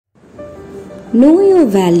Know your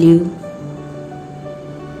value.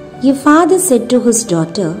 Your father said to his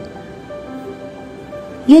daughter,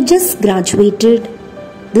 "You just graduated.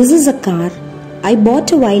 This is a car I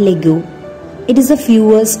bought a while ago. It is a few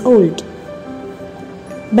years old.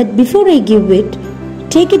 But before I give it,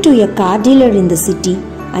 take it to your car dealer in the city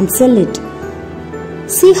and sell it.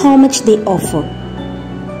 See how much they offer."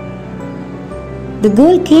 The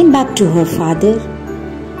girl came back to her father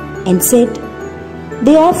and said,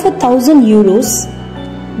 "They offer 1,000 euros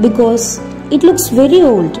because it looks very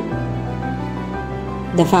old."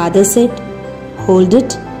 The father said, "Hold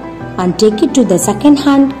it and take it to the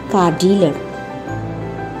second-hand car dealer."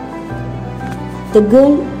 The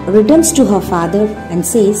girl returns to her father and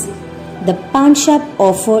says, "The pawn shop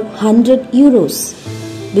offered 100 euros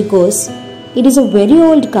because it is a very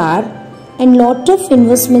old car and lot of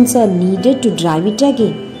investments are needed to drive it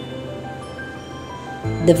again."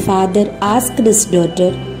 The father asked his daughter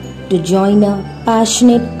to join a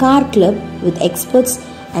passionate car club with experts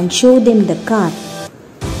and show them the car.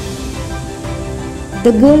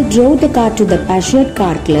 The girl drove the car to the passionate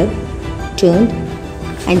car club, turned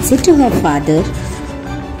and said to her father,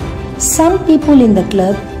 "Some people in the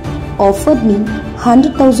club offered me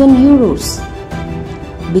 100,000 euros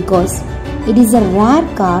because it is a rare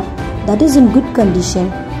car that is in good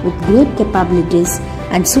condition with great capabilities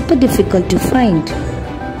and super difficult to find."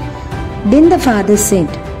 Then the father said,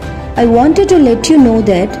 "I wanted to let you know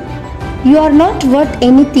that you are not worth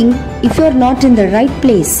anything if you are not in the right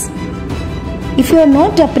place. If you are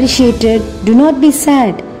not appreciated, do not be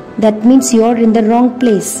sad. That means you are in the wrong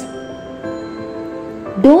place.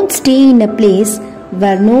 Don't stay in a place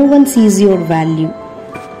where no one sees your value.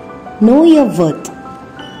 Know your worth."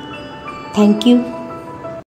 Thank you.